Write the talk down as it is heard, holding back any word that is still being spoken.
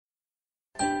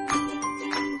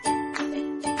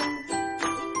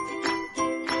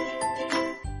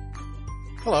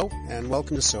Hello, and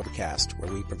welcome to SoberCast,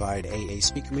 where we provide AA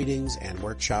speaker meetings and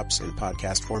workshops in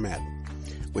podcast format.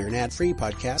 We're an ad-free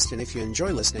podcast, and if you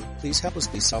enjoy listening, please help us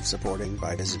be self-supporting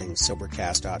by visiting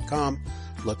Sobercast.com,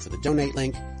 look for the donate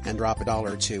link, and drop $1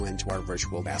 or $2 into our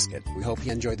virtual basket. We hope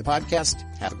you enjoy the podcast.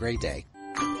 Have a great day.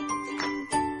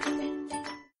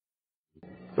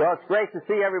 Well, it's great to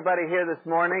see everybody here this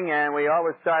morning, and we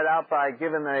always start out by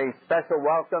giving a special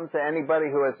welcome to anybody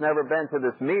who has never been to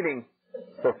this meeting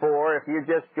before. If you're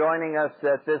just joining us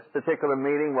at this particular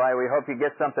meeting, why, we hope you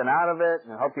get something out of it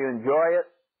and hope you enjoy it.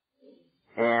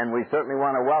 And we certainly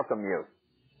want to welcome you.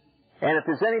 And if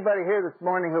there's anybody here this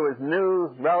morning who is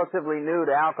new, relatively new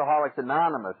to Alcoholics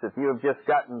Anonymous, if you have just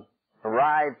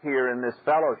arrived here in this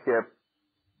fellowship,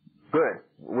 good.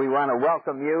 We want to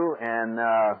welcome you and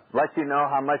let you know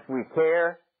how much we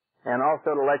care, and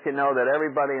also to let you know that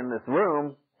everybody in this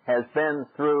room has been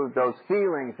through those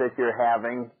feelings that you're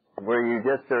having where you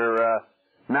just are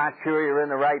not sure you're in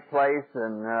the right place,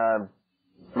 and a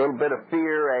little bit of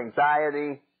fear,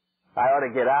 anxiety. I ought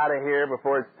to get out of here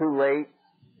before it's too late.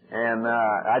 And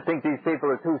I think these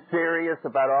people are too serious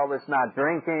about all this not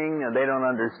drinking, and they don't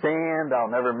understand,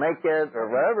 I'll never make it, or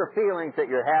whatever feelings that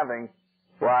you're having.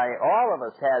 Why, all of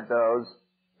us had those,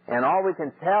 and all we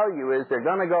can tell you is they're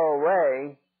going to go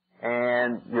away,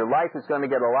 and your life is going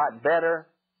to get a lot better.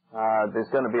 There's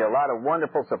going to be a lot of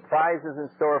wonderful surprises in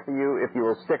store for you if you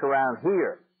will stick around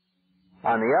here.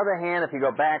 On the other hand, if you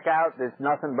go back out, there's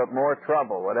nothing but more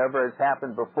trouble. Whatever has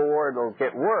happened before, it'll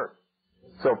get worse.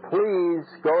 So please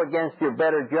go against your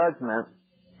better judgment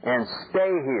and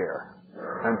stay here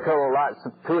until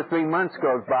 2 or 3 months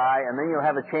goes by, and then you'll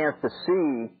have a chance to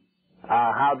see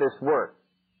how this works.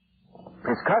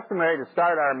 It's customary to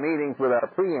start our meetings with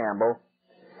our preamble.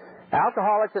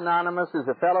 Alcoholics Anonymous is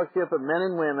a fellowship of men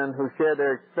and women who share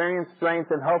their experience,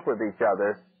 strength, and hope with each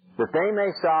other, that they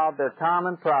may solve their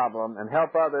common problem and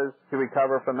help others to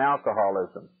recover from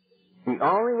alcoholism. The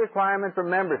only requirement for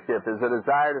membership is a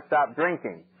desire to stop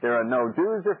drinking. There are no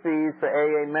dues or fees for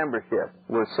AA membership.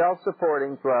 We're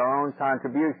self-supporting through our own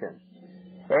contribution.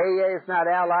 AA is not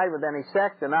allied with any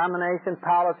sect, denomination,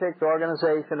 politics,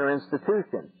 organization, or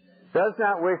institution. Does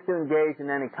not wish to engage in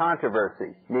any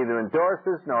controversy, neither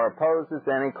endorses nor opposes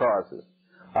any causes.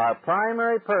 Our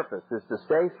primary purpose is to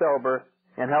stay sober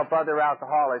and help other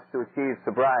alcoholics to achieve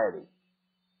sobriety.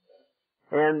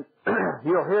 And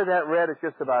you'll hear that read at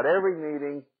just about every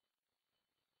meeting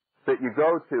that you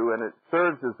go to, and it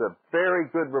serves as a very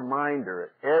good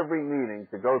reminder at every meeting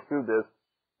to go through this.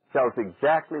 Tells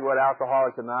exactly what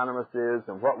Alcoholics Anonymous is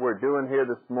and what we're doing here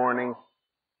this morning.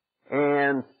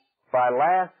 And by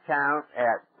last count,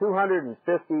 at 250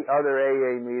 other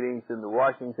AA meetings in the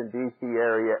Washington, D.C.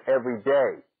 area every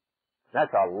day.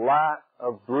 That's a lot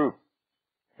of groups.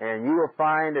 And you will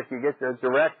find, if you get the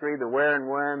directory, the where and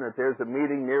when, that there's a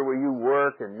meeting near where you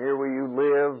work and near where you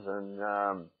live,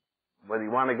 and whether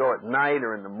you want to go at night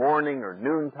or in the morning or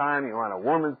noontime, you want a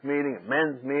women's meeting, a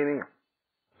men's meeting,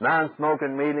 a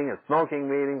non-smoking meeting, a smoking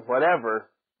meeting, whatever,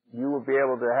 you will be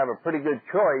able to have a pretty good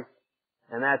choice,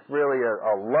 and that's really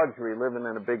a luxury living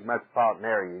in a big metropolitan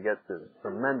area. You get a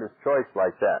tremendous choice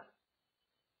like that.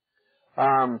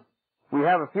 We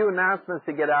have a few announcements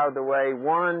to get out of the way.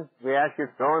 One, we ask you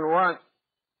going once.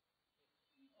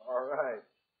 All right.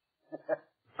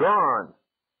 Gone.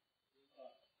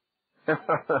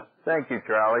 Thank you,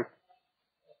 Charlie.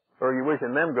 Or are you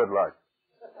wishing them good luck?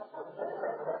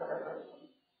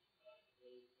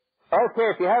 Okay,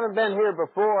 if you haven't been here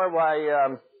before,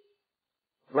 why,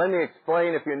 let me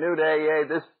explain. If you're new to AA,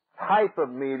 this type of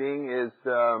meeting is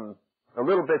a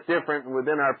little bit different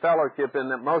within our fellowship in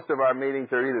that most of our meetings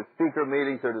are either speaker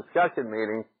meetings or discussion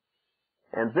meetings.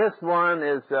 And this one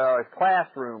is a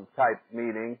classroom type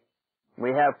meeting.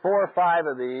 We have 4 or 5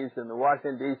 of these in the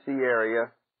Washington, D.C.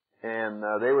 area, and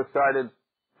they were started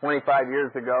 25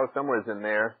 years ago, somewhere's in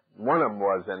there. One of them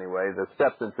was, anyway, the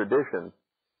Steps and Traditions,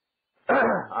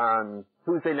 on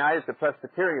Tuesday night at the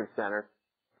Presbyterian Center.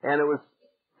 And it was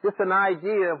just an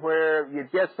idea where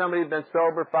you'd get somebody who'd been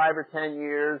sober 5 or 10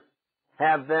 years,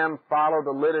 have them follow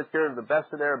the literature to the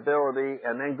best of their ability,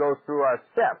 and then go through our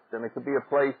steps. And it could be a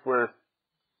place where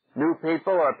new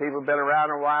people or people who've been around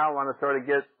a while want to sort of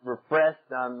get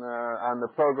refreshed on the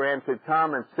program could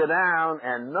come and sit down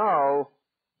and know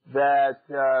that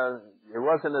it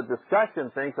wasn't a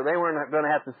discussion thing, so they weren't going to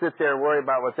have to sit there and worry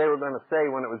about what they were going to say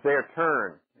when it was their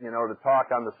turn, to talk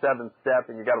on the 7th step,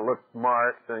 and you got to look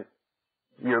smart. So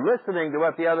you're listening to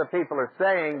what the other people are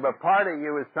saying, but part of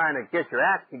you is trying to get your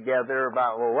act together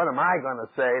about, well, what am I going to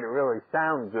say to really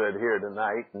sound good here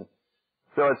tonight? And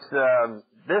so it's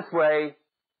this way.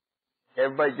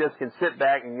 everybody just can sit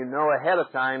back and you know ahead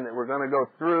of time that we're going to go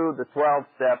through the 12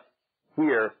 steps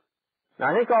here.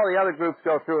 Now, I think all the other groups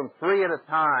go through them 3 at a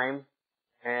time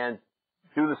and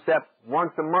do the steps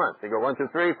once a month. They go 1, 2,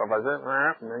 3, 4,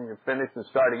 5, 6, and then you finish and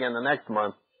start again the next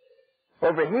month.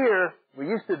 Over here, we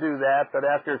used to do that, but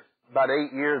after about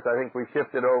 8 years, I think we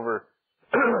shifted over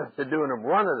to doing them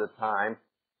 1 at a time.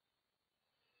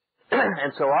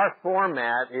 And so our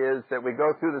format is that we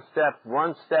go through the steps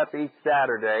 1 step each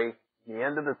Saturday. At the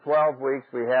end of the 12 weeks,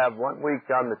 we have 1 week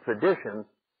on the traditions.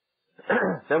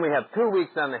 Then we have 2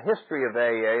 weeks on the history of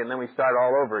AA, and then we start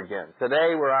all over again.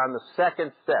 Today, we're on the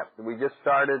 2nd step. We just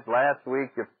started last week.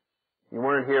 If you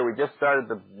weren't here, we just started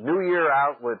the new year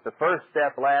out with the 1st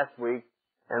step last week,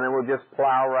 and then we'll just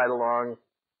plow right along.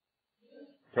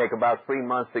 Take about 3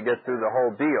 months to get through the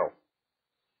whole deal.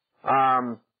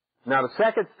 Now, the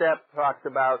 2nd step talks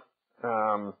about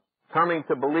coming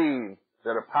to believe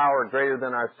that a power greater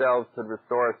than ourselves could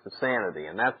restore us to sanity.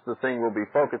 And that's the thing we'll be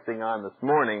focusing on this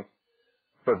morning.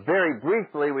 But very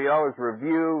briefly, we always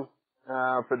review,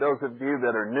 for those of you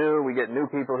that are new, we get new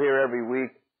people here every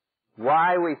week,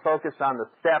 why we focus on the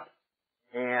steps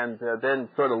and then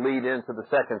sort of lead into the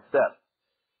 2nd step.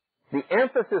 The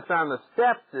emphasis on the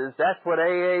steps is that's what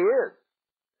AA is.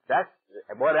 That's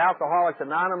what Alcoholics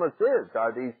Anonymous is,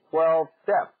 are these 12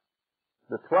 steps.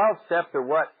 The 12 steps are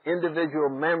what individual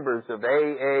members of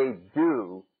AA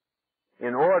do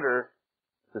in order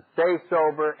to stay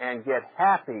sober and get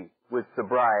happy with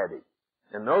sobriety.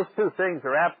 And those 2 things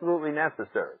are absolutely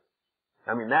necessary.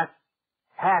 I mean, that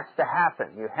has to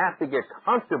happen. You have to get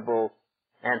comfortable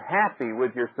and happy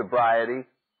with your sobriety,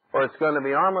 or it's going to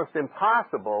be almost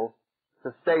impossible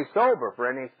to stay sober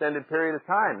for any extended period of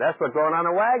time. That's what going on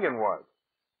a wagon was.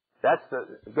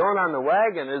 Going on the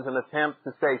wagon is an attempt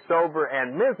to stay sober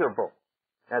and miserable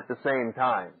at the same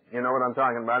time. You know what I'm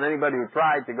talking about? Anybody who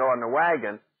tried to go on the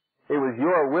wagon, it was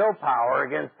your willpower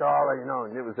against all,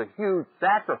 and it was a huge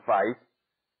sacrifice,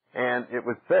 and it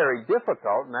was very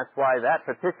difficult, and that's why that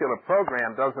particular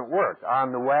program doesn't work,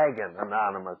 On the Wagon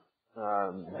Anonymous.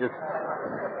 Just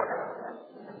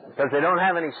because they don't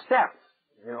have any steps.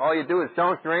 All you do is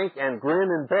don't drink and grin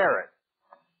and bear it.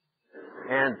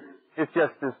 And it's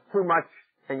just, there's too much,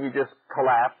 and you just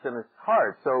collapse, and it's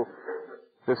hard. So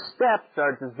the steps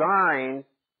are designed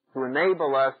to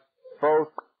enable us both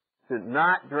to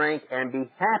not drink and be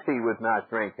happy with not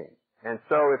drinking. And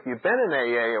so if you've been in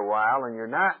AA a while and you're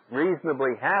not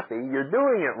reasonably happy, you're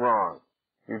doing it wrong.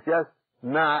 You're just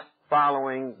not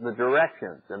following the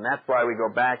directions. And that's why we go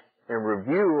back and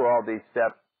review all these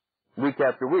steps week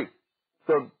after week.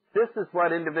 So this is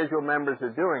what individual members are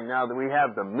doing now that we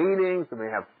have the meetings and we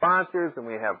have sponsors and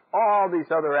we have all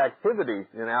these other activities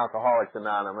in Alcoholics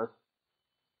Anonymous.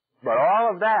 But all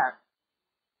of that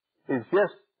is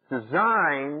just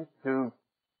designed to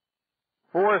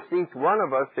force each one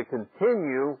of us to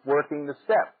continue working the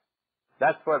steps.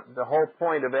 That's what the whole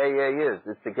point of AA is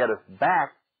to get us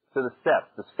back to the steps.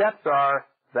 The steps are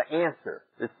the answer.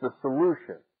 It's the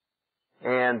solution.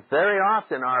 And very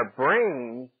often our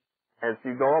brain, as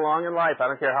you go along in life, I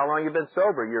don't care how long you've been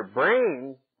sober, your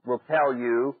brain will tell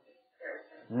you,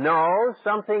 no,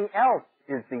 something else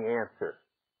is the answer.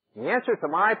 The answer to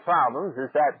my problems is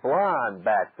that blonde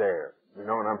back there. You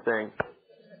know what I'm saying?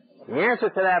 The answer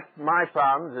to my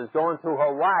problems is going to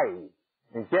Hawaii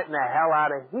and getting the hell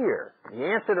out of here. The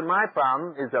answer to my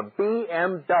problem is a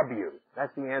BMW.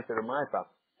 That's the answer to my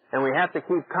problem. And we have to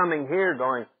keep coming here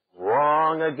going,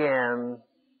 wrong again.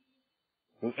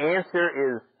 The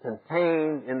answer is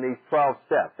contained in these 12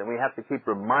 steps, and we have to keep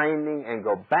reminding and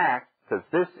go back, because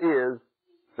this is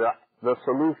the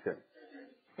solution.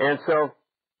 And so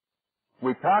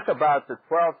we talk about the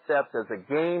 12 steps as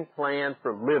a game plan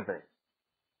for living.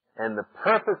 And the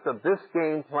purpose of this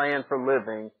game plan for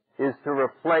living is to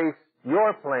replace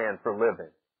your plan for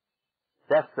living.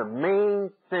 That's the main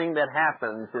thing that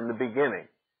happens in the beginning.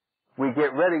 We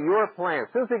get rid of your plan.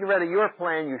 As soon as we get rid of your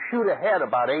plan, you shoot ahead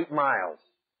about 8 miles.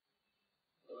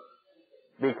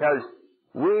 Because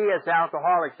we as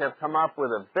alcoholics have come up with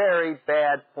a very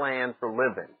bad plan for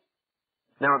living.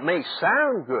 Now, it may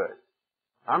sound good.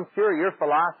 I'm sure your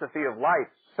philosophy of life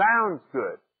sounds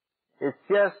good. It's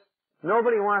just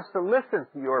nobody wants to listen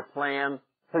to your plan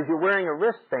because you're wearing a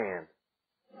wristband.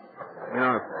 You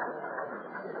know.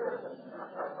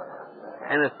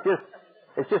 And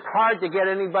it's just hard to get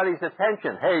anybody's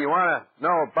attention. Hey, you want to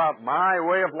know about my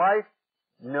way of life?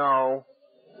 No.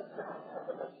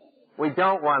 We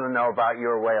don't want to know about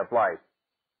your way of life.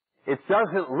 It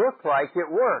doesn't look like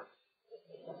it works.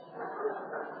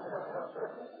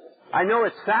 I know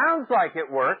it sounds like it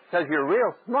works because you're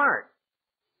real smart.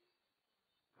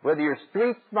 Whether you're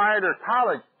street smart or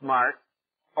college smart,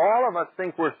 all of us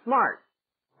think we're smart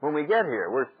when we get here.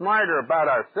 We're smarter about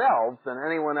ourselves than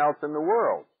anyone else in the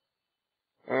world.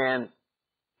 And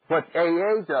what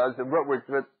AA does, and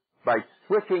by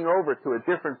switching over to a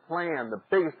different plan, the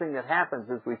biggest thing that happens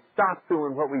is we stop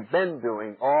doing what we've been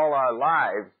doing all our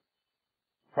lives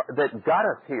that got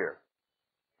us here.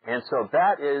 And so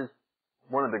that is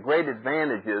one of the great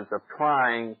advantages of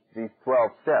trying these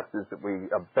 12 steps, is that we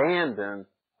abandon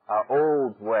our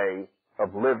old way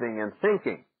of living and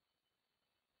thinking.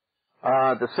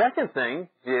 The second thing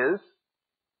is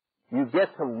you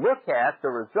get to look at the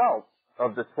results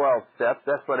of the 12 steps.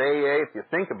 That's what AA, if you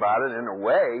think about it in a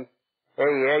way,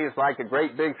 AA is like a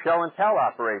great big show and tell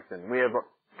operation. We have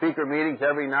speaker meetings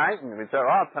every night, and we say,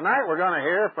 oh, tonight we're going to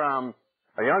hear from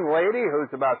a young lady who's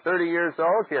about 30 years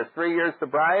old. She has 3 years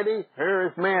sobriety. Here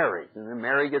is Mary. And then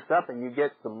Mary gets up, and you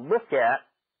get to look at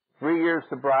 3 years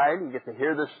sobriety. You get to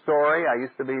hear the story. I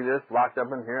used to be this, locked up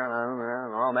in here,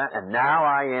 and all that. And now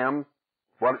I am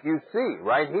what you see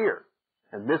right here.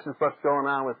 And this is what's going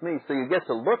on with me. So you get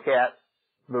to look at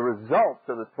the results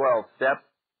of the 12 steps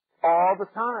all the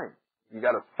time. You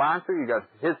got a sponsor, you got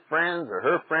his friends or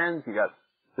her friends, you got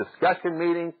discussion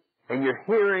meetings, and you're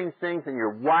hearing things, and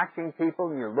you're watching people,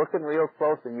 and you're looking real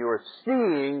close, and you are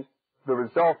seeing the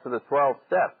results of the 12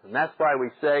 steps. And that's why we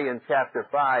say in chapter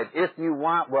 5, if you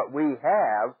want what we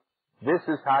have, this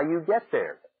is how you get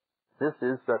there. This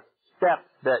is the steps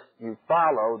that you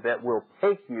follow that will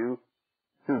take you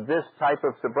to this type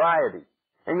of sobriety.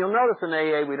 And you'll notice in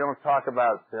AA we don't talk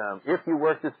about if you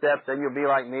work the steps, then you'll be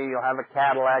like me, you'll have a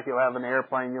Cadillac, you'll have an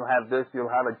airplane, you'll have this, you'll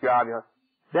have a job.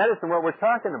 That isn't what we're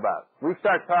talking about. We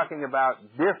start talking about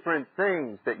different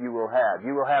things that you will have.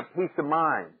 You will have peace of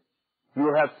mind. You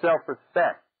will have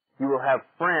self-respect. You will have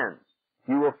friends.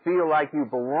 You will feel like you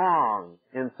belong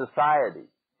in society.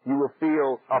 You will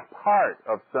feel a part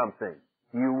of something.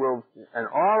 You will, and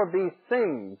all of these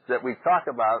things that we talk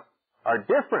about are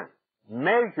different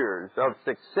measures of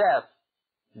success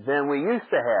than we used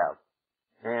to have.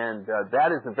 And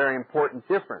that is a very important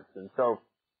difference. And so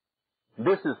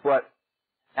this is what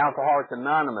Alcoholics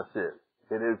Anonymous is.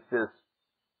 It is this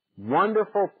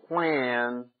wonderful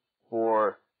plan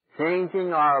for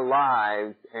changing our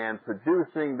lives and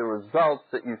producing the results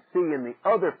that you see in the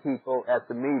other people at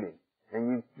the meeting.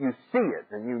 And you see it,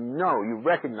 and you know, you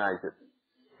recognize it.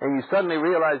 And you suddenly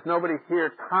realize nobody's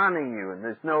here conning you, and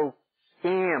there's no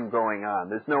scam going on.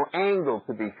 There's no angle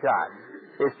to be shot.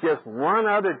 It's just one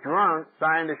other drunk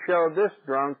trying to show this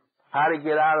drunk how to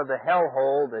get out of the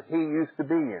hellhole that he used to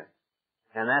be in.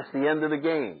 And that's the end of the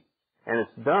game. And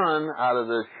it's done out of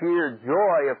the sheer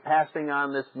joy of passing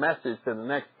on this message to the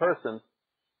next person,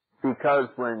 because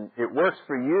when it works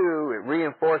for you, it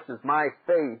reinforces my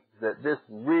faith that this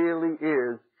really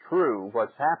is true,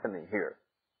 what's happening here.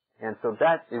 And so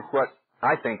that is what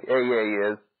I think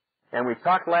AA is. And we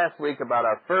talked last week about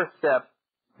our first step,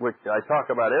 which I talk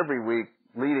about every week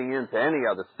leading into any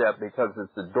other step, because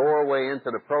it's the doorway into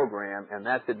the program, and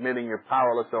that's admitting you're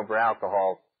powerless over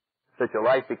alcohol, that your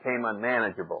life became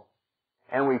unmanageable.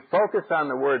 And we focus on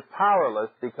the word powerless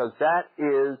because that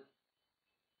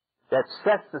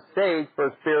sets the stage for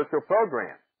a spiritual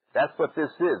program. That's what this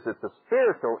is. It's a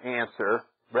spiritual answer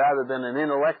rather than an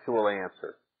intellectual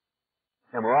answer.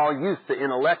 And we're all used to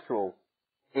intellectual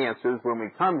answers when we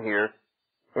come here.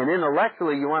 And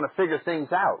intellectually, you want to figure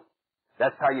things out.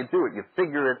 That's how you do it. You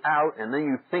figure it out, and then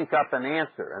you think up an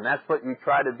answer. And that's what you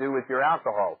try to do with your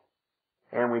alcohol.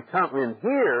 And we come in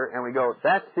here, and we go,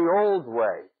 that's the old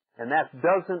way. And that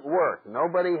doesn't work.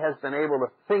 Nobody has been able to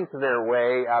think their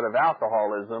way out of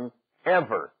alcoholism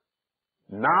ever.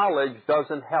 Knowledge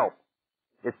doesn't help.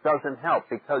 It doesn't help,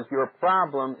 because your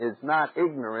problem is not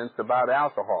ignorance about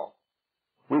alcohol.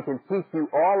 We can teach you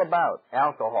all about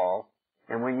alcohol,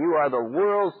 and when you are the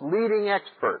world's leading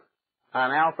expert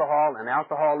on alcohol and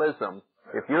alcoholism,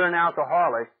 if you're an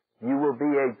alcoholic, you will be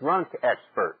a drunk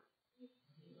expert.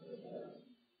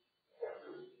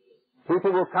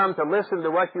 People will come to listen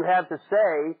to what you have to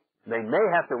say. They may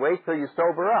have to wait till you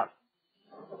sober up.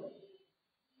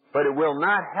 But it will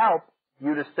not help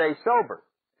you to stay sober,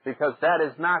 because that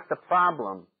is not the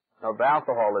problem of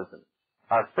alcoholism.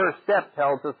 Our first step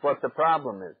tells us what the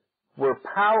problem is. We're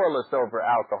powerless over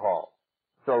alcohol.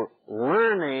 So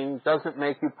learning doesn't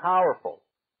make you powerful.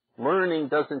 Learning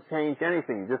doesn't change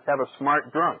anything. You just have a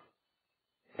smart drunk.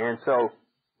 And so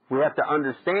we have to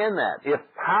understand that.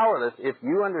 If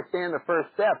you understand the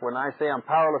first step, when I say I'm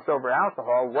powerless over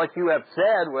alcohol, what you have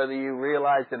said, whether you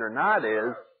realize it or not,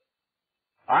 is,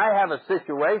 I have a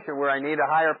situation where I need a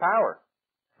higher power.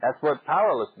 That's what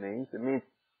powerless means. It means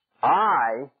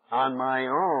I, on my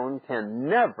own, can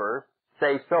never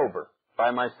stay sober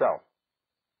by myself.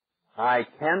 I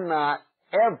cannot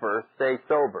ever stay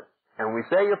sober. And when we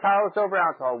say you're powerless over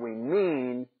alcohol, we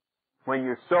mean when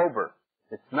you're sober.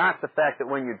 It's not the fact that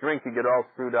when you drink you get all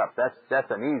screwed up. That's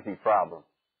an easy problem.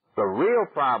 The real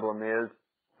problem is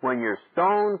when you're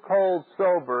stone cold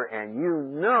sober and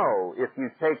you know if you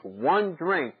take one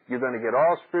drink you're going to get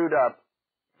all screwed up,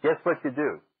 guess what you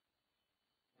do?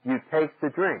 You take the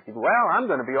drink. You go, well, I'm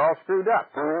going to be all screwed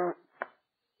up.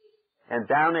 And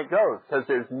down it goes, because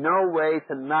there's no way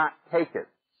to not take it.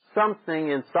 Something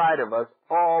inside of us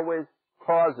always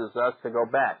causes us to go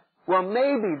back. Well,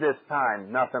 maybe this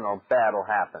time nothing bad will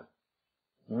happen.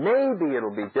 Maybe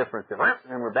it'll be different,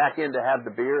 and we're back in to have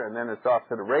the beer, and then it's off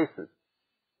to the races.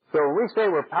 So when we say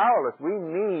we're powerless, we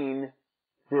mean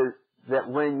that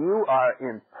when you are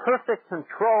in perfect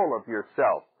control of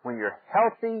yourself, when you're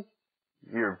healthy,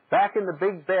 you're back in the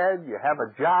big bed, you have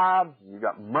a job, you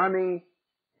got money,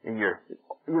 and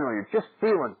you're just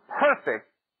feeling perfect,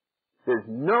 there's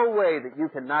no way that you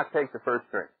cannot take the first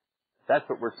drink. That's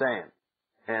what we're saying.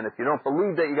 And if you don't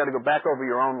believe that, you got to go back over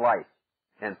your own life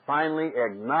and finally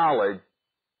acknowledge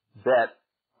that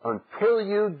until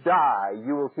you die,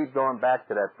 you will keep going back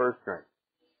to that first drink.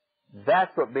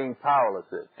 That's what being powerless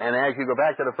is. And as you go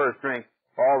back to the first drink,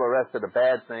 all the rest of the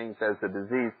bad things as the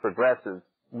disease progresses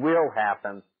will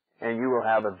happen, and you will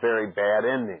have a very bad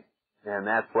ending. And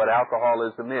that's what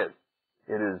alcoholism is.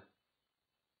 It is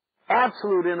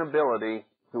absolute inability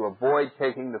to avoid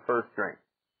taking the first drink.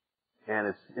 And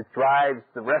it drives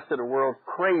the rest of the world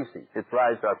crazy. It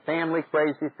drives our family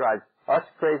crazy. It drives us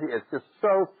crazy. It's just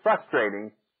so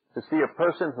frustrating to see a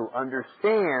person who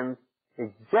understands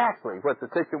exactly what the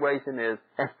situation is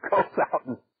and goes out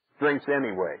and drinks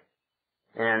anyway.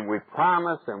 And we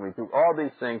promise and we do all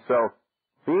these things. So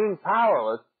being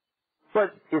powerless,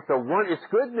 but it's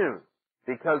good news,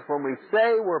 because when we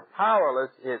say we're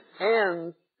powerless, it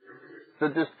ends the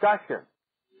discussion.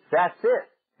 That's it.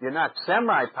 You're not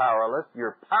semi-powerless,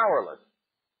 you're powerless.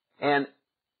 And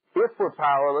if we're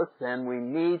powerless, then we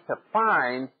need to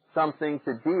find something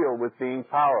to deal with being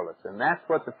powerless. And that's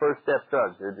what the first step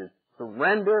does. It is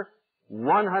surrender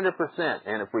 100%.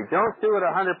 And if we don't do it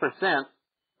 100%,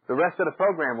 the rest of the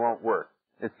program won't work.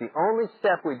 It's the only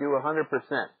step we do 100%.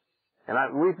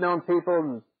 And we've known people,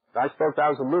 and I suppose I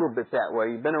was a little bit that way.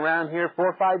 You've been around here 4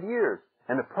 or 5 years,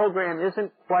 and the program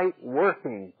isn't quite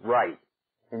working right.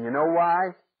 And you know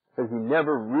why? Because you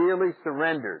never really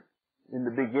surrendered in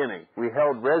the beginning. We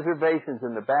held reservations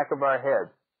in the back of our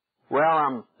heads. Well,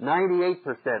 I'm 98%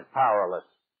 powerless,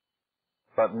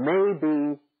 but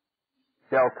maybe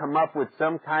they'll come up with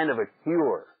some kind of a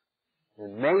cure,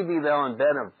 and maybe they'll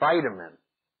invent a vitamin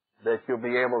that you'll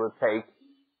be able to take,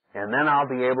 and then I'll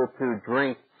be able to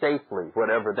drink safely,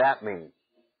 whatever that means.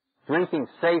 Drinking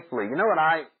safely. You know what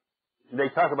they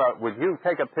talk about, would you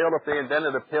take a pill if they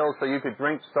invented a pill so you could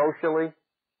drink socially?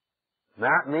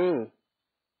 Not me.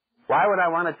 Why would I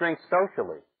want to drink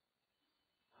socially?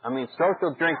 I mean,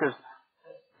 social drinkers,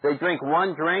 they drink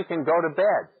one drink and go to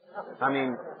bed. I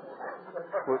mean,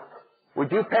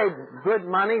 would you pay good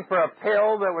money for a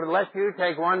pill that would let you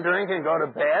take one drink and go to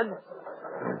bed?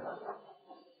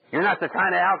 You're not the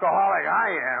kind of alcoholic I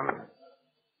am.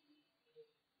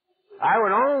 I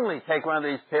would only take one of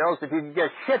these pills if you could get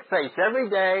shit-faced every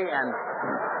day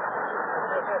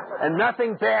and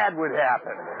nothing bad would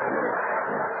happen.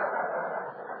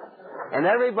 And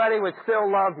everybody would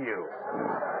still love you.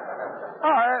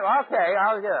 Oh, okay,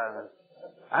 I'll get it.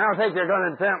 I don't think they're going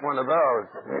to invent one of those.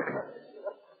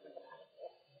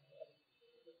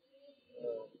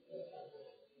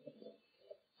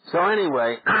 So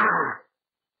anyway,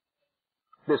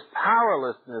 this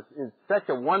powerlessness is such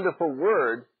a wonderful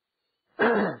word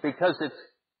because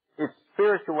it's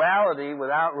spirituality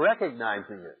without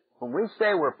recognizing it. When we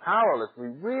say we're powerless, we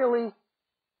really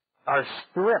are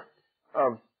stripped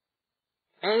of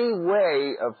any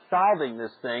way of solving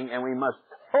this thing, and we must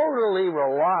totally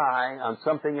rely on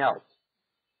something else.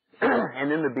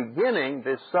 And in the beginning,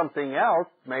 this something else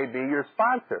may be your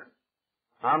sponsor.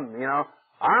 I'm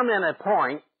in a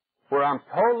point where I'm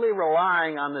totally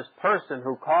relying on this person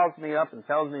who calls me up and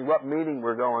tells me what meeting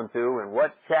we're going to and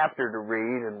what chapter to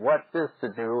read and what this to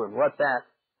do and what that.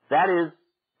 That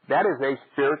is a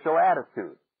spiritual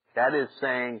attitude. That is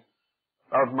saying,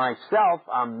 of myself,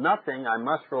 I'm nothing, I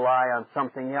must rely on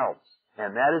something else.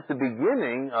 And that is the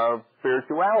beginning of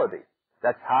spirituality.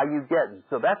 That's how you get it.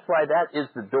 So that's why that is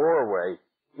the doorway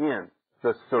in,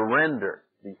 the surrender,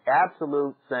 the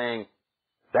absolute saying,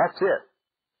 that's it.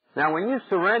 Now when you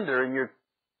surrender and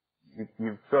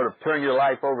you sort of turn your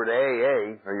life over to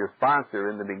AA or your sponsor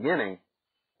in the beginning,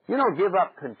 You don't give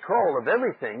up control of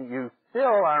everything. You still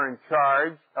are in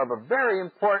charge of a very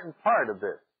important part of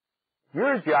this.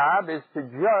 Your job is to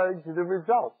judge the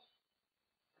results.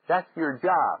 That's your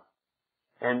job.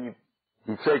 And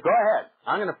you say, go ahead.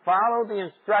 I'm going to follow the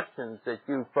instructions that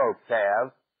you folks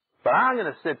have, but I'm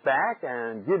going to sit back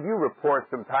and give you reports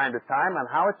from time to time on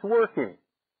how it's working.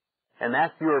 And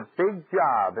that's your big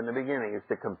job in the beginning, is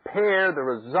to compare the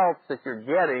results that you're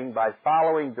getting by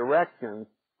following directions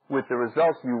with the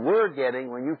results you were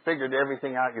getting when you figured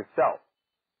everything out yourself.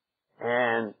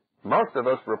 And most of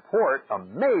us report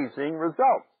amazing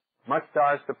results, much to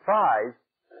our surprise.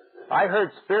 I heard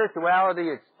spirituality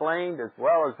explained as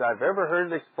well as I've ever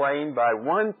heard it explained by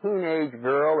one teenage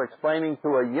girl explaining to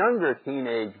a younger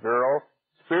teenage girl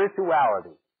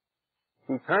spirituality.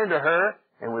 He turned to her,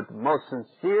 and with the most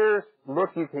sincere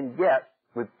look you can get,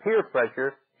 with peer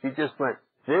pressure, she just went,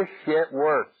 "This shit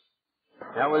works."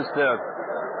 That was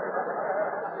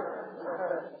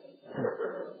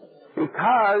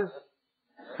because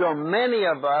so many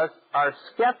of us are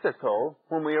skeptical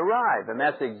when we arrive, and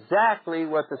that's exactly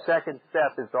what the second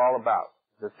step is all about.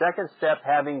 The second step,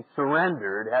 having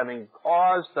surrendered, having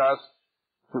caused us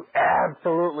to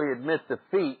absolutely admit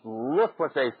defeat, look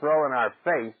what they throw in our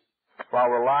face while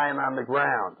we're lying on the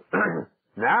ground.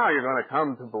 Now you're going to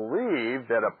come to believe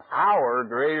that a power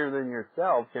greater than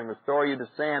yourself can restore you to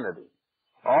sanity.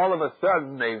 All of a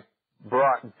sudden they've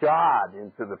brought God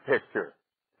into the picture.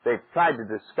 They've tried to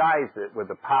disguise it with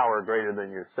a power greater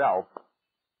than yourself,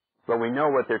 but we know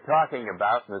what they're talking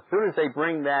about, and as soon as they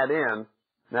bring that in,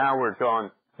 now we're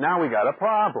going, now we got a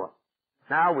problem.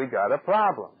 Now we got a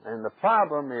problem. And the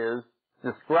problem is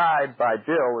described by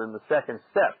Bill in the second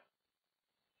step.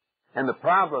 And the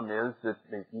problem is that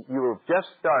you have just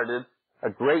started a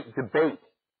great debate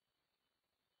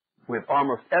with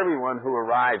almost everyone who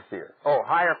arrives here. Oh,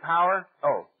 higher power?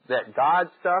 Oh, that God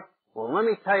stuff? Well, let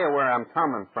me tell you where I'm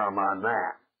coming from on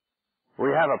that. We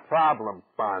have a problem,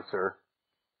 sponsor.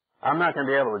 I'm not going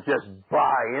to be able to just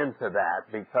buy into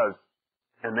that because,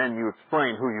 and then you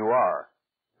explain who you are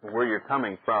and where you're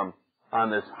coming from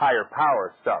on this higher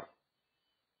power stuff.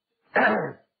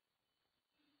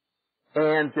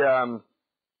 And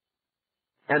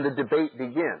the debate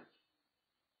begins.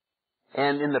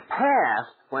 And in the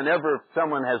past, whenever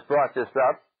someone has brought this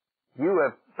up, you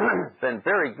have been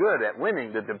very good at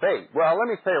winning the debate. Well, let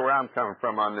me tell you where I'm coming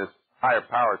from on this higher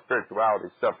power spirituality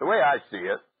stuff, the way I see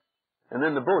it, and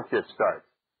then the bullshit starts.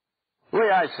 The way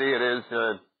I see it is,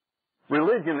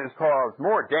 religion has caused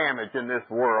more damage in this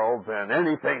world than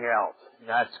anything else.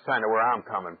 That's kind of where I'm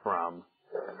coming from.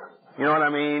 You know what I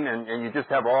mean? And you just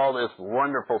have all this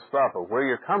wonderful stuff of where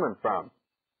you're coming from.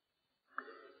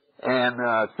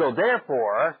 And so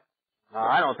therefore,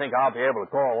 I don't think I'll be able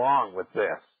to go along with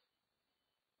this.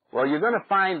 Well, you're going to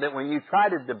find that when you try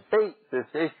to debate this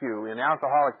issue in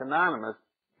Alcoholics Anonymous,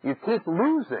 you keep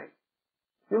losing.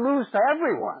 You lose to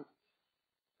everyone.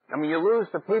 I mean, you lose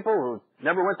to people who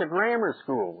never went to grammar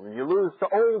school, and you lose to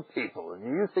old people, and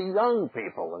you lose to young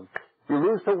people, and you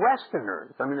lose to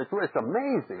Westerners. I mean, it's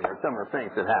amazing some of the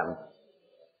things that happen.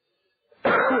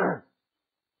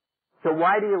 So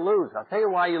why do you lose? I'll tell you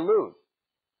why you lose.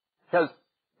 Because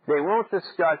they won't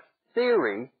discuss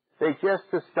theory, they just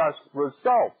discuss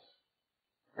results.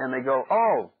 And they go,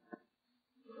 oh,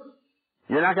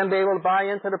 you're not going to be able to buy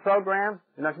into the program?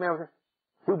 You're not going to be able to?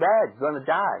 Too bad, you're going to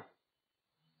die.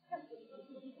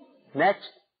 Next.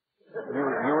 You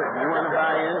want to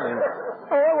buy in? And,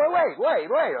 wait.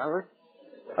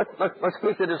 Let's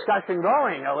keep the discussion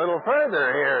going a little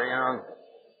further here, you know.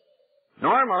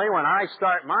 Normally, when I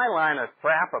start my line of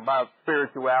crap about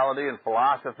spirituality and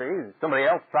philosophy, somebody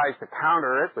else tries to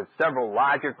counter it with several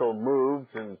logical moves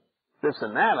and this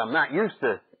and that. I'm not used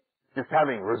to just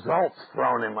having results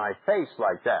thrown in my face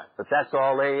like that. But that's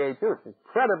all AA do. It's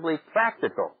incredibly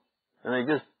practical. And they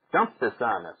just dump this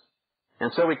on us.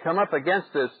 And so we come up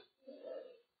against this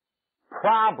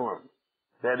problem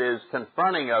that is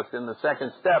confronting us in the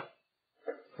second step.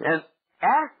 And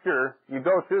after you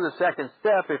go through the second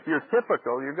step, if you're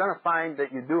typical, you're going to find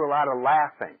that you do a lot of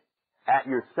laughing at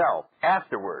yourself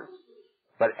afterwards.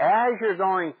 But as you're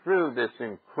going through this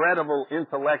incredible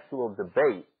intellectual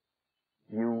debate,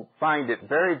 you find it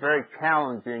very, very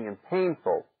challenging and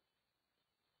painful.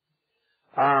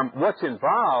 What's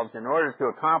involved in order to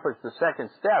accomplish the second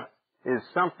step is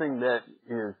something that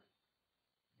is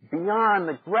beyond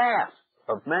the grasp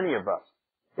of many of us.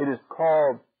 It is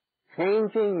called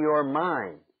changing your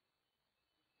mind.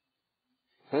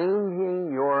 Changing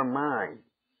your mind.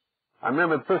 I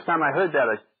remember the first time I heard that,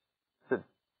 I said,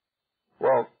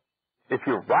 well, if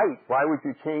you're right, why would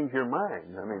you change your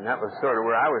mind? I mean, that was sort of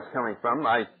where I was coming from.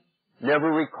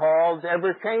 never recalled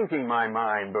ever changing my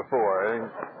mind before.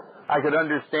 And I could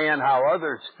understand how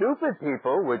other stupid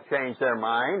people would change their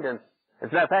mind, and as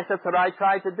a matter of fact, that's what I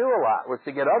tried to do a lot, was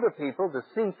to get other people to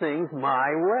see things my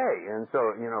way. And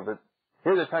so, but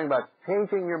here they're talking about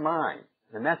changing your mind.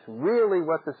 And that's really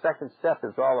what the second step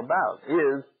is all about,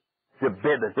 is the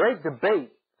great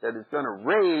debate that is going to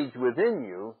rage within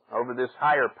you over this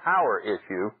higher power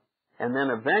issue, and then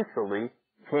eventually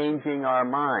changing our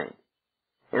mind.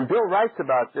 And Bill writes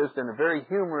about this in a very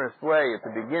humorous way at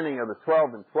the beginning of the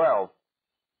 12 and 12.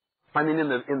 I mean, in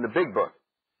the big book.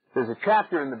 There's a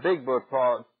chapter in the big book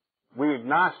called We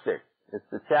Agnostics. It's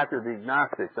the chapter of the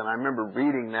agnostics, and I remember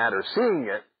reading that or seeing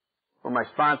it when my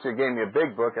sponsor gave me a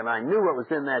big book, and I knew what was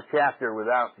in that chapter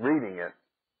without reading it.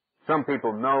 Some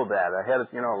people know that. I had,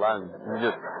 a lot of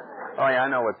oh yeah, I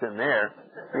know what's in there.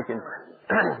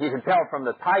 You can tell from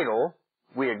the title,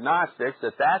 We Agnostics,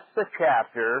 that that's the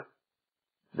chapter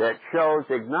that shows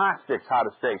agnostics how to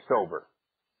stay sober,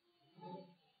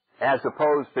 as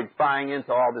opposed to buying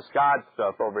into all this God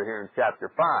stuff over here in chapter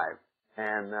 5.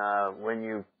 And when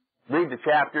you read the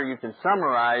chapter, you can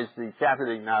summarize the chapter of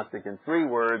the agnostic in 3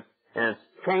 words, and it's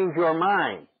change your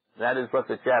mind. That is what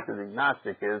the chapter of the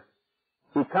agnostic is.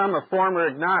 Become a former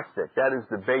agnostic. That is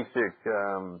the basic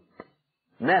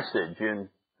message in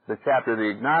the chapter of the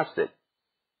agnostic.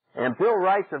 And Bill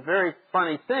writes a very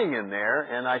funny thing in there,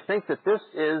 and I think that this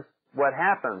is what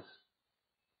happens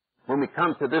when we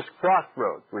come to this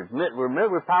crossroads. We're met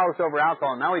with powers over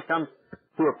alcohol. Now we come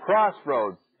to a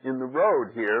crossroads in the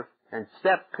road here, and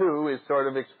step 2 is sort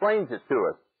of explains it to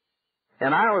us.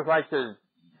 And I always like to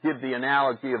give the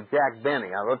analogy of Jack Benny.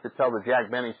 I love to tell the Jack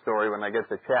Benny story when I get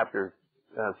to chapter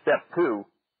step 2.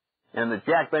 And the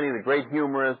Jack Benny, the great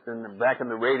humorist, and back in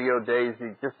the radio days, he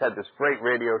just had this great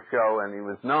radio show, and he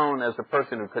was known as a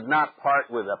person who could not part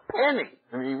with a penny.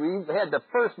 I mean, he had the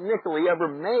first nickel he ever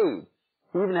made.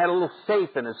 He even had a little safe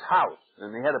in his house,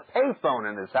 and he had a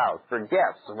payphone in his house for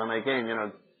guests. And when they came,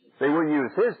 they wouldn't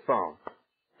use his phone.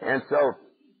 And so,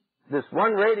 this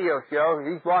one radio show,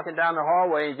 he's walking down the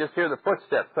hallway, and you just hear the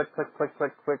footsteps, click, click, click,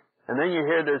 click, click. And then you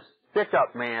hear this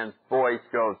stick-up man's voice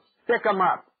goes, "Stick 'em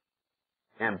up."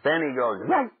 And Benny goes,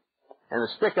 "Right." And the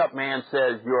stick-up man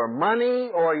says, "Your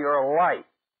money or your life?"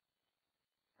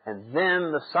 And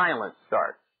then the silence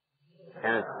starts.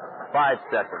 And it's 5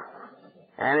 seconds.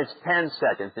 And it's 10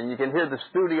 seconds. And you can hear the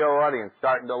studio audience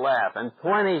starting to laugh. And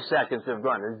 20 seconds have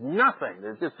gone. There's nothing.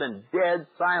 There's just been dead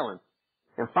silence.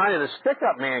 And finally the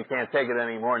stick-up man can't take it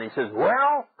anymore. And he says,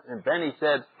 "Well?" And Benny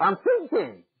said, "I'm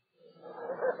thinking."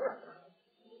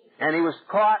 And he was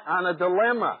caught on a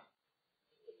dilemma.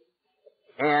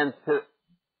 And to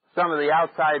some of the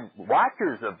outside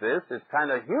watchers of this, it's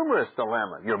kind of a humorous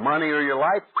dilemma. Your money or your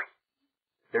life?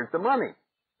 There's the money.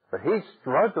 But he's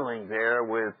struggling there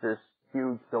with this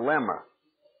huge dilemma.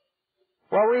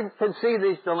 Well, we can see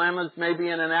these dilemmas maybe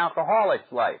in an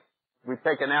alcoholic's life. We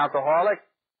take an alcoholic,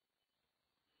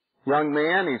 young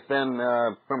man, he's been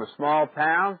from a small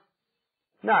town,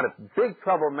 not a big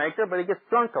troublemaker, but he gets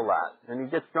drunk a lot, and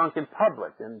he gets drunk in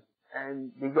public, and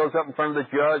he goes up in front of the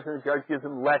judge, and the judge gives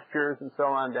him lectures and so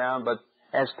on down. But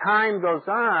as time goes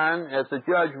on, as the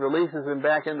judge releases him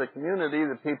back in the community,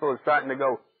 the people are starting to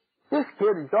go, "This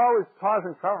kid, he's always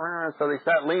causing trouble." So they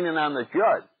start leaning on the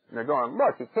judge. And they're going,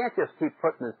 "Look, you can't just keep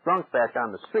putting this drunk back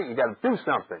on the street. You got to do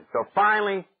something." So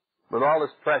finally, with all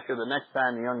this pressure, the next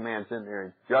time the young man's in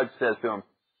there, the judge says to him,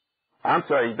 "I'm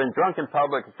sorry, you've been drunk in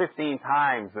public 15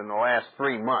 times in the last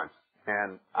 3 months.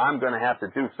 And I'm going to have to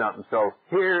do something, so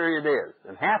here it is."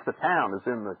 And half the town is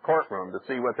in the courtroom to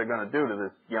see what they're going to do to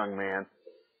this young man.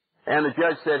 And the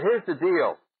judge said, "Here's the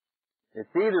deal.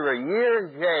 It's either a year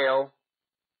in jail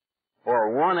or a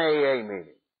 1 AA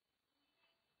meeting.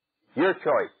 Your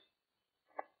choice."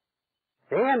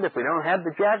 And if we don't have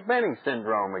the Jack Benny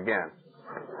syndrome again.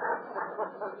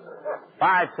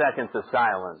 5 seconds of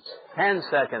silence. 10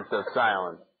 seconds of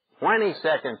silence. 20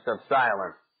 seconds of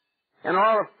silence. And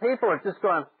all the people are just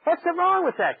going, "What's wrong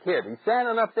with that kid? He's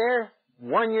standing up there,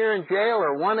 1 year in jail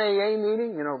or 1 AA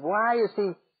meeting. Why is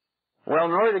he?" Well,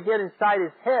 in order to get inside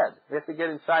his head, we have to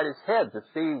get inside his head to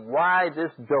see why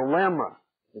this dilemma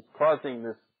is causing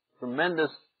this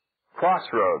tremendous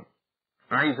crossroad.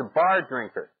 Now, he's a bar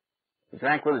drinker. He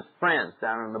drank with his friends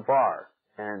down in the bar.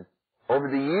 And over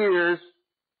the years,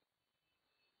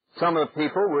 some of the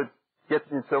people would get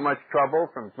in so much trouble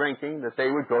from drinking that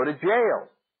they would go to jail.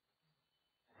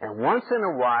 And once in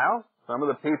a while, some of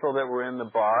the people that were in the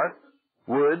bar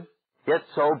would get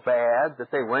so bad that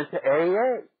they went to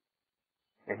AA.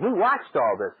 And he watched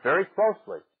all this very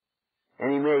closely.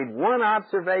 And he made one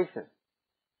observation.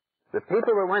 The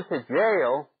people that went to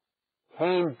jail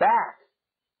came back.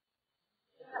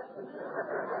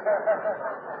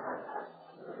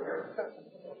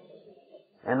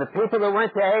 And the people that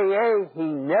went to AA, he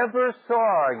never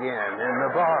saw again in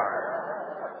the bar.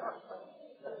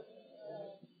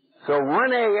 So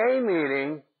one AA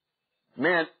meeting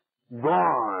meant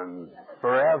gone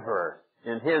forever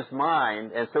in his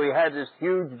mind. And so he had this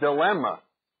huge dilemma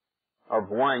of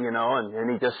one,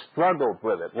 and he just struggled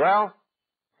with it. Well,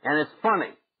 and it's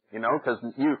funny, because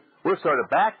we're sort of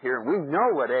back here and we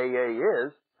know what AA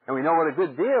is, and we know what a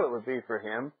good deal it would be for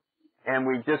him, and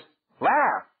we just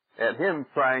laugh at him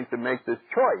trying to make this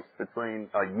choice between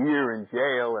a year in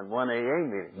jail and one AA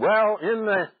meeting. Well, in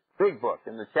the big book,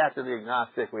 in the chapter of the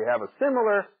agnostic, we have a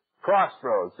similar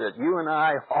crossroads that you and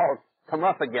I all come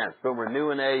up against when we're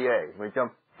new in AA.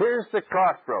 Here's the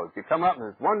crossroads. You come up and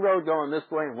there's one road going this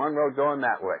way and one road going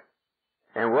that way.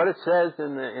 And what it says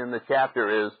in the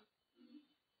chapter is,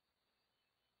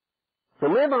 to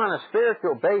live on a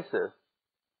spiritual basis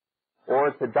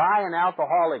or to die an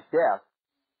alcoholic death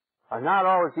are not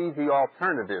always easy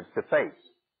alternatives to face.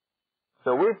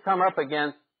 So we've come up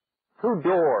against two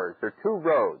doors or two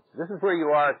roads. This is where you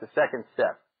are at the second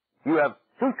step. You have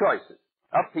two choices.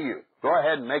 Up to you. Go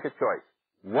ahead and make a choice.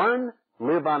 One,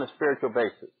 live on a spiritual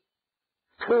basis.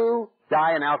 Two,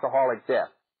 die an alcoholic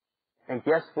death. And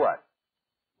guess what?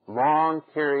 Long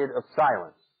period of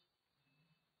silence.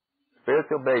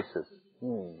 Spiritual basis.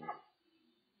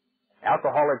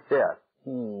 Alcoholic death.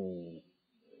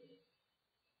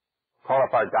 Call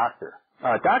up our doctor.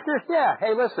 Doctor? Yeah,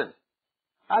 hey, listen.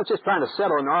 I was just trying to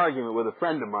settle an argument with a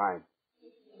friend of mine.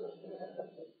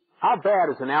 How bad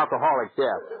is an alcoholic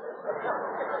death?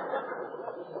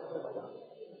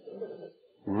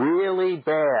 Really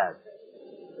bad.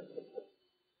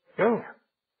 Damn.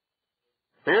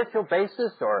 Spiritual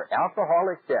basis or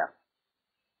alcoholic death?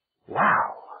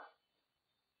 Wow.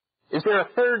 Is there a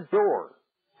third door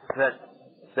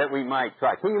that we might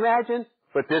try? Can you imagine?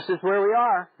 But this is where we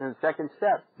are in the second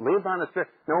step. Live on a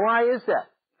spiritual. Now, why is that?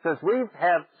 Because we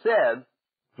have said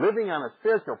living on a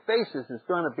spiritual basis is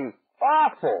going to be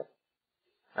awful.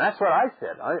 And that's what I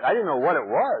said. I didn't know what it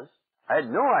was. I had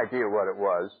no idea what it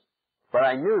was. But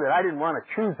I knew that I didn't want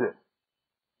to choose it.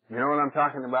 You know what I'm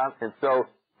talking about? And so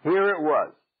here it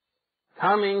was.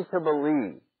 Coming to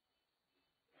believe.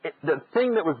 The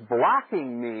thing that was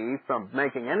blocking me from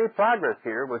making any progress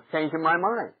here was changing my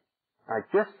mind. I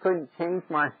just couldn't change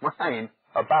my mind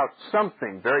about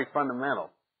something very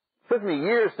fundamental. It took me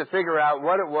years to figure out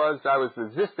what it was I was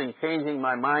resisting changing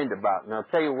my mind about. And I'll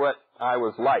tell you what I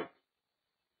was like.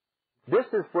 This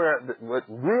is where what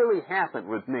really happened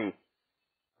with me.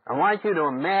 I want you to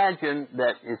imagine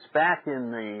that it's back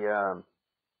in the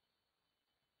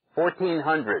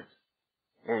 1400s,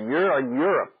 and you're in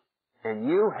Europe, and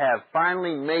you have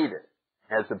finally made it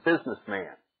as a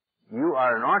businessman. You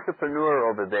are an entrepreneur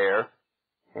over there,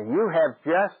 and you have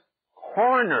just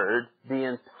cornered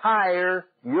the entire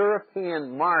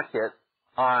European market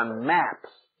on maps.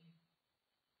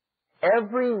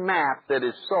 Every map that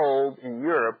is sold in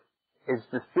Europe is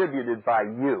distributed by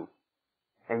you.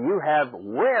 And you have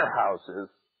warehouses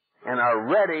and are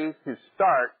ready to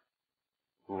start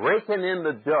raking in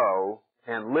the dough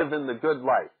and living the good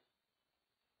life.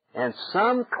 And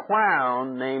some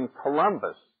clown named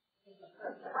Columbus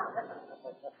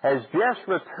has just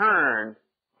returned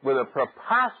with a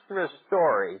preposterous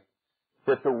story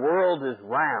that the world is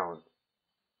round.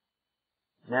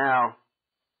 Now,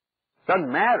 it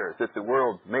doesn't matter that the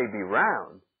world may be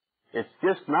round. It's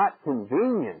just not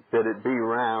convenient that it be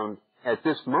round at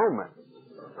this moment.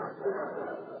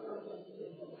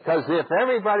 Because if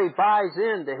everybody buys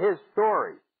into his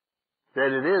story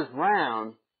that it is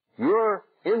round, your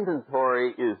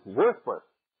inventory is worthless.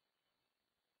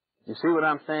 You see what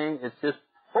I'm saying? It's just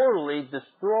totally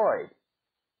destroyed.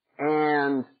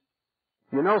 And,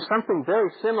 something very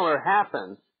similar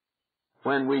happens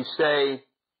when we say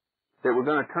that we're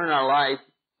going to turn our life,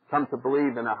 come to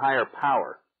believe in a higher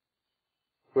power.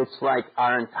 It's like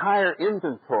our entire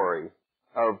inventory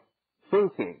of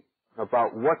thinking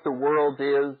about what the world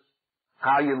is,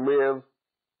 how you live,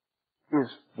 is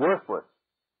worthless.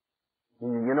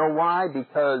 And you know why?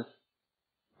 Because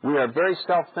we are very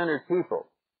self-centered people.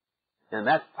 And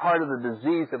that's part of the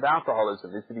disease of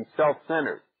alcoholism, is to be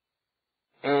self-centered.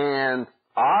 And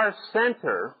our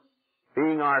center,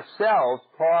 being ourselves,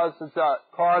 caused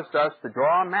us to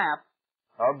draw a map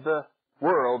of the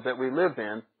world that we live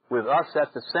in with us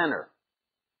at the center.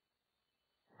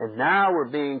 And now we're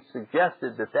being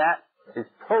suggested that that is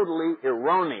totally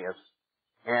erroneous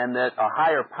and that a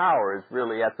higher power is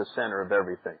really at the center of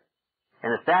everything.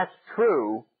 And if that's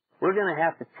true, we're going to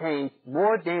have to change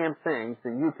more damn things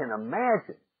than you can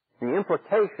imagine. The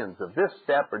implications of this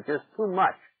step are just too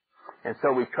much. And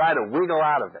so we try to wiggle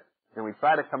out of it. And we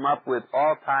try to come up with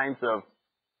all kinds of,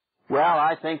 well,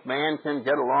 I think man can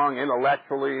get along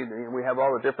intellectually. We have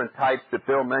all the different types that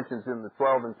Bill mentions in the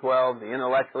 12 and 12, the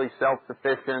intellectually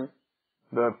self-sufficient,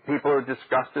 the people who are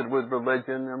disgusted with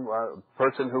religion, and a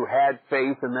person who had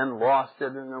faith and then lost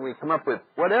it, and then we come up with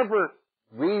whatever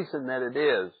reason that it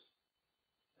is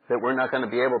that we're not going to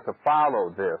be able to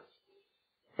follow this.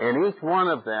 And each one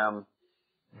of them,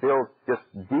 Bill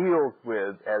just deals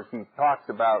with as he talks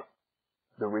about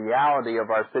the reality of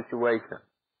our situation.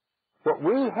 What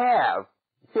we have,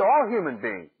 see, all human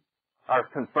beings are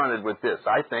confronted with this,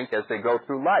 I think, as they go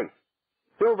through life.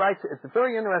 Bill writes, it's a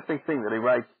very interesting thing that he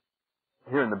writes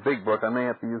here in the big book. I may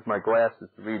have to use my glasses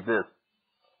to read this.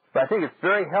 But I think it's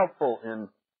very helpful in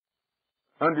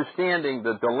understanding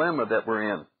the dilemma that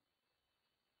we're in.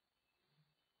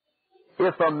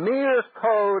 If a mere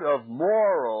code of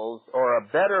morals or a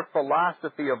better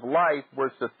philosophy of life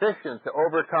were sufficient to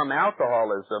overcome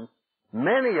alcoholism,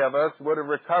 many of us would have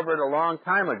recovered a long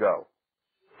time ago.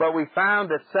 But we found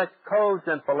that such codes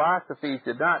and philosophies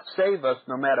did not save us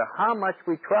no matter how much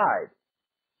we tried.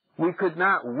 We could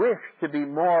not wish to be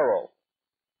moral.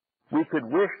 We could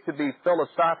wish to be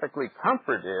philosophically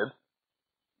comforted.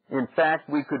 In fact,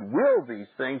 we could will these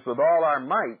things with all our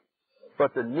might,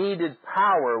 but the needed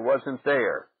power wasn't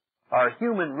there. Our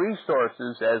human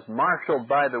resources, as marshaled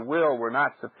by the will, were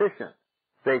not sufficient.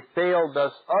 They failed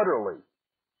us utterly.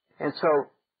 And so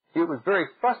it was very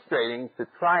frustrating to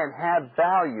try and have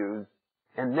values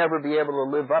and never be able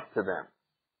to live up to them.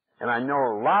 And I know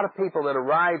a lot of people that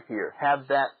arrive here have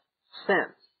that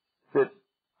sense that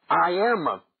I am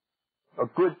a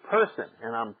good person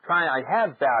and I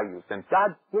have values, and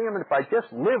God damn it, if I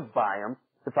just lived by them,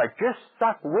 if I just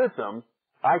stuck with them,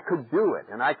 I could do it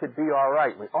and I could be all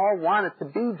right. We all wanted to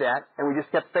be that, and we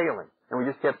just kept failing. And we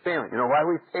just kept failing. You know why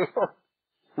we failed?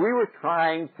 We were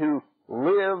trying to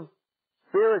live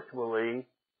spiritually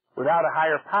without a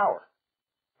higher power.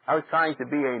 I was trying to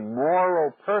be a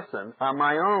moral person on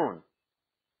my own.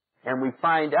 And we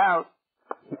find out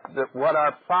that what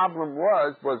our problem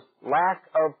was lack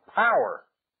of power.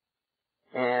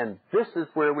 And this is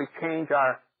where we change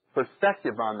our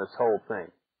perspective on this whole thing.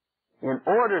 In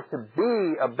order to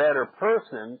be a better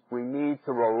person, we need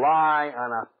to rely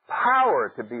on a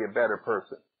power to be a better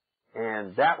person.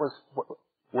 And that was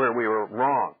where we were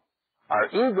wrong. Our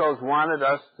egos wanted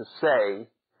us to say,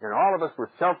 and all of us were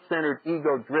self-centered,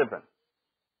 ego-driven.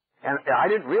 And I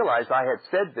didn't realize I had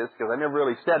said this because I never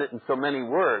really said it in so many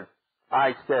words.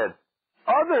 I said,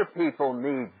 other people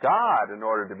need God in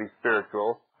order to be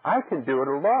spiritual. I can do it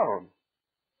alone.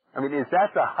 I mean, is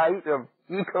that the height of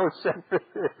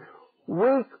egocentrism?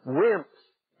 Weak wimps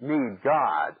need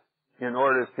God in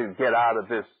order to get out of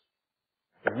this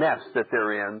mess that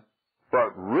they're in, but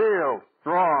real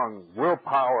strong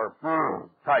willpower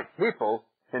type people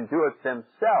can do it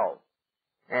themselves.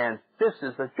 And this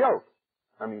is a joke.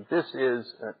 I mean, this is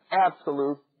an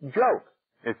absolute joke.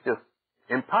 It's just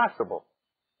impossible.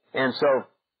 And so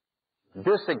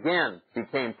this again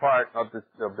became part of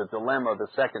the dilemma of the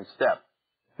second step.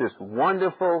 This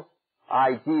wonderful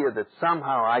idea that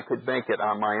somehow I could make it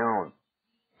on my own.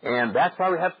 And that's why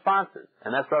we have sponsors.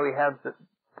 And that's why we have the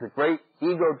great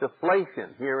ego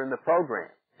deflation here in the program.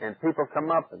 And people come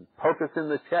up and poke us in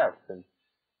the chest. And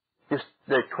just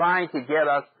they're trying to get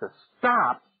us to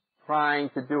stop trying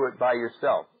to do it by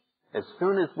yourself. As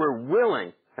soon as we're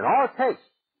willing, and all it takes,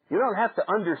 you don't have to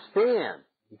understand.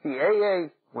 You see,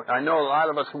 AA, I know a lot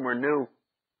of us when we're new,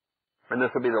 and this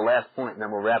will be the last point and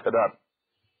then we'll wrap it up.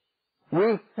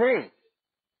 We think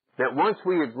that once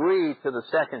we agree to the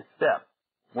second step,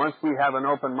 once we have an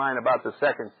open mind about the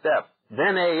second step,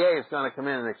 then AA is going to come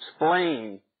in and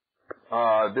explain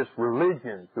this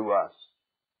religion to us.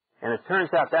 And it turns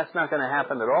out that's not going to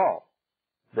happen at all.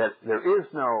 That there is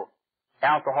no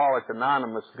Alcoholics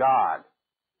Anonymous God.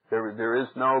 There is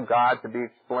no God to be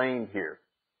explained here.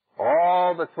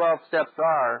 All the 12 steps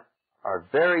are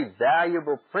very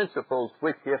valuable principles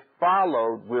which, if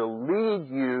followed, will lead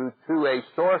you to a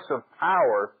source of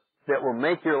power that will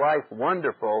make your life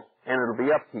wonderful, and it'll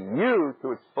be up to you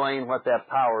to explain what that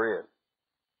power is.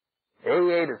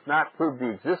 AA does not prove the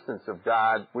existence of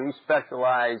God. We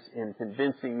specialize in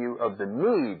convincing you of the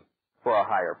need for a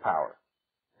higher power.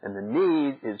 And the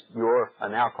need is you're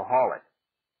an alcoholic.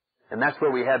 And that's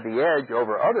where we have the edge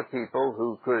over other people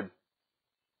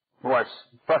who are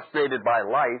frustrated by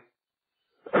life,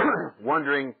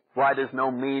 wondering why there's no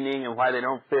meaning and why they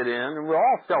don't fit in. And we're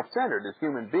all self-centered as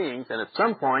human beings, and at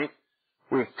some point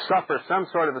we suffer some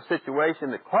sort of a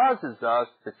situation that causes us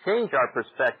to change our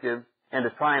perspective and to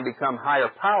try and become higher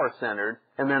power centered,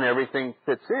 and then everything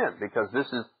fits in, because this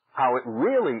is how it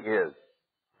really is.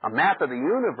 A map of the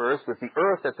universe with the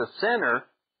Earth at the center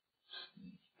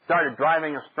started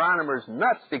driving astronomers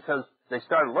nuts, because they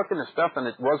started looking at stuff and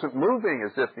it wasn't moving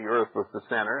as if the Earth was the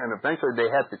center, and eventually they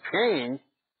had to change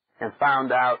and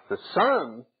found out the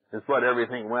sun is what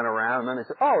everything went around, and then they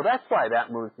said, oh, that's why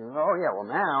that moves. Oh, yeah, well,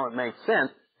 now it makes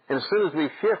sense. And as soon as we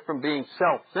shift from being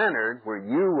self-centered, where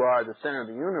you are the center of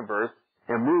the universe,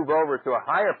 and move over to a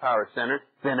higher power center,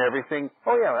 then everything,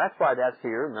 oh, yeah, that's why that's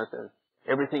here, and that's,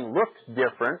 everything looks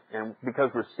different, and because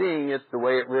we're seeing it the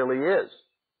way it really is.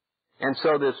 And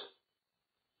so this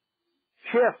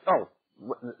shift,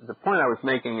 the point I was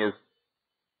making is,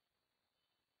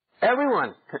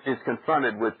 everyone is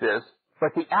confronted with this,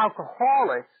 but the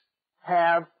alcoholics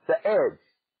have the edge.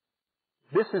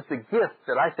 This is the gift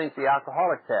that I think the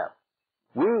alcoholics have.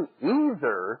 We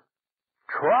either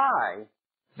try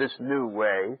this new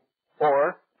way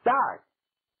or die.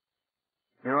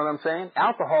 You know what I'm saying?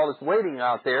 Alcohol is waiting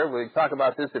out there. We talk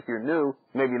about this if you're new.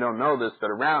 Maybe you don't know this, but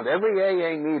around every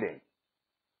AA meeting,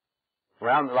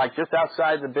 around like just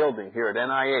outside the building here at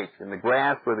NIH, in the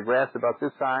grass, where the grass is about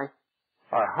this high,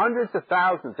 are hundreds of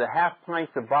thousands of half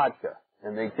pints of vodka.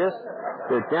 And they just,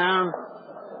 they're down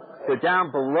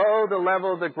below the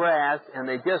level of the grass, and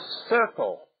they just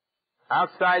circle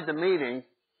outside the meeting,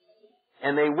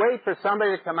 and they wait for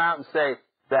somebody to come out and say,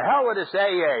 the hell with this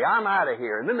AA, I'm out of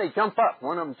here. And then they jump up.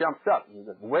 One of them jumps up and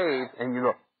waves, and you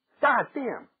go, God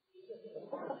damn.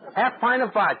 Half pint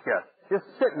of vodka, just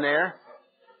sitting there.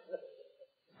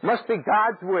 Must be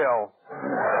God's will.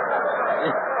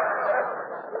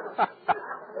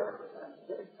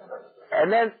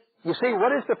 And then, you see,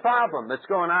 what is the problem that's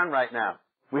going on right now?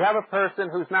 We have a person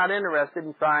who's not interested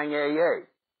in trying AA.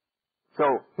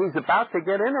 So he's about to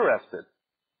get interested.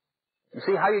 You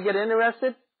see how you get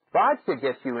interested? Vodka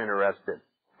gets you interested.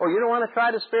 Oh, you don't want to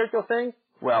try the spiritual thing?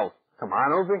 Well, come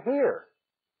on over here.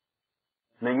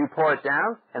 And then you pour it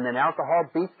down, and then alcohol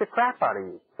beats the crap out of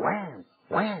you. Wham,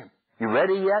 wham. You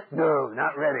ready yet? No,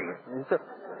 not ready.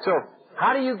 So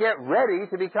how do you get ready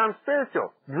to become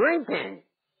spiritual? Drinking.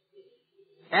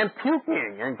 And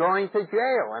puking and going to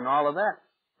jail and all of that.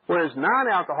 Whereas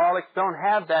non-alcoholics don't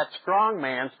have that strong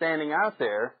man standing out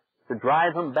there to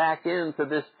drive them back into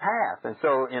this path. And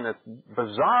so in a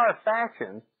bizarre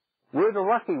fashion, we're the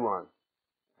lucky ones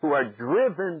who are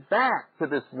driven back to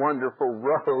this wonderful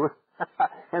road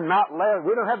and not let,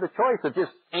 we don't have the choice of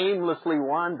just aimlessly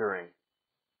wandering.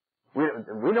 We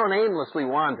don't aimlessly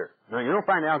wander. No, you don't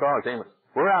find alcoholics aimless.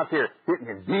 We're out here getting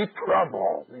in deep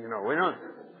trouble. You know, we're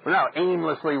not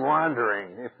aimlessly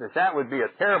wandering. If that would be a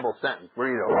terrible sentence.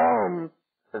 We're either home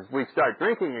as we start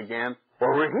drinking again,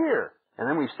 or we're here. And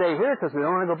then we stay here because we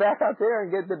don't want to go back out there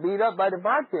and get beat up by the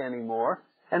vodka anymore.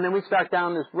 And then we start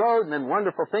down this road, and then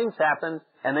wonderful things happen,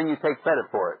 and then you take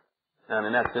credit for it. I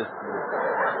mean, that's just...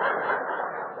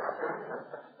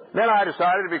 Then I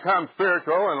decided to become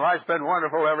spiritual, and life's been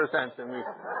wonderful ever since.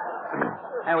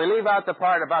 And we leave out the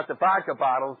part about the vodka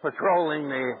bottles patrolling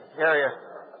the area,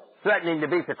 threatening to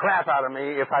beat the crap out of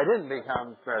me if I didn't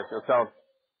become spiritual. So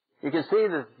you can see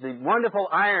the wonderful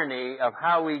irony of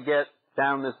how we get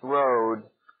down this road,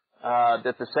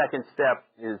 that the second step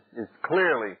is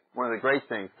clearly one of the great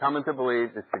things. Coming to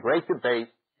believe, it's the great debate,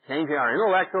 changing our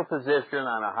intellectual position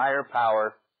on a higher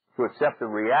power to accept the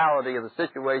reality of the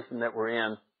situation that we're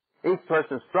in. Each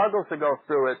person struggles to go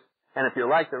through it, and if you're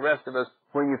like the rest of us,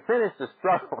 when you finish the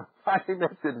struggle, finally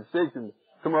make the decision to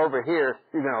come over here,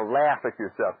 you're going to laugh at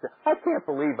yourself. I can't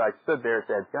believe I stood there at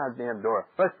that goddamn door.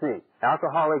 Let's see,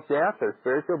 alcoholic death or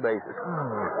spiritual basis?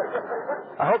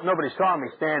 I hope nobody saw me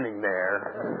standing there.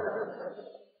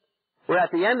 We're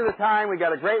at the end of the time. We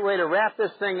got a great way to wrap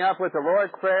this thing up with the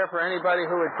Lord's Prayer for anybody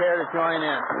who would care to join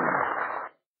in.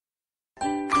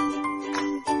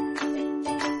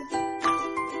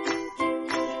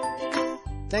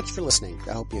 Thanks for listening.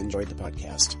 I hope you enjoyed the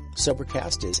podcast.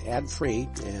 Sobercast is ad-free,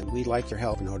 and we'd like your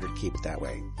help in order to keep it that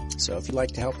way. So if you'd like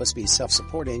to help us be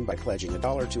self-supporting by pledging $1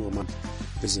 or $2 a month,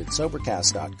 visit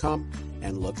Sobercast.com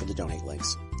and look for the donate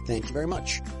links. Thank you very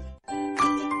much.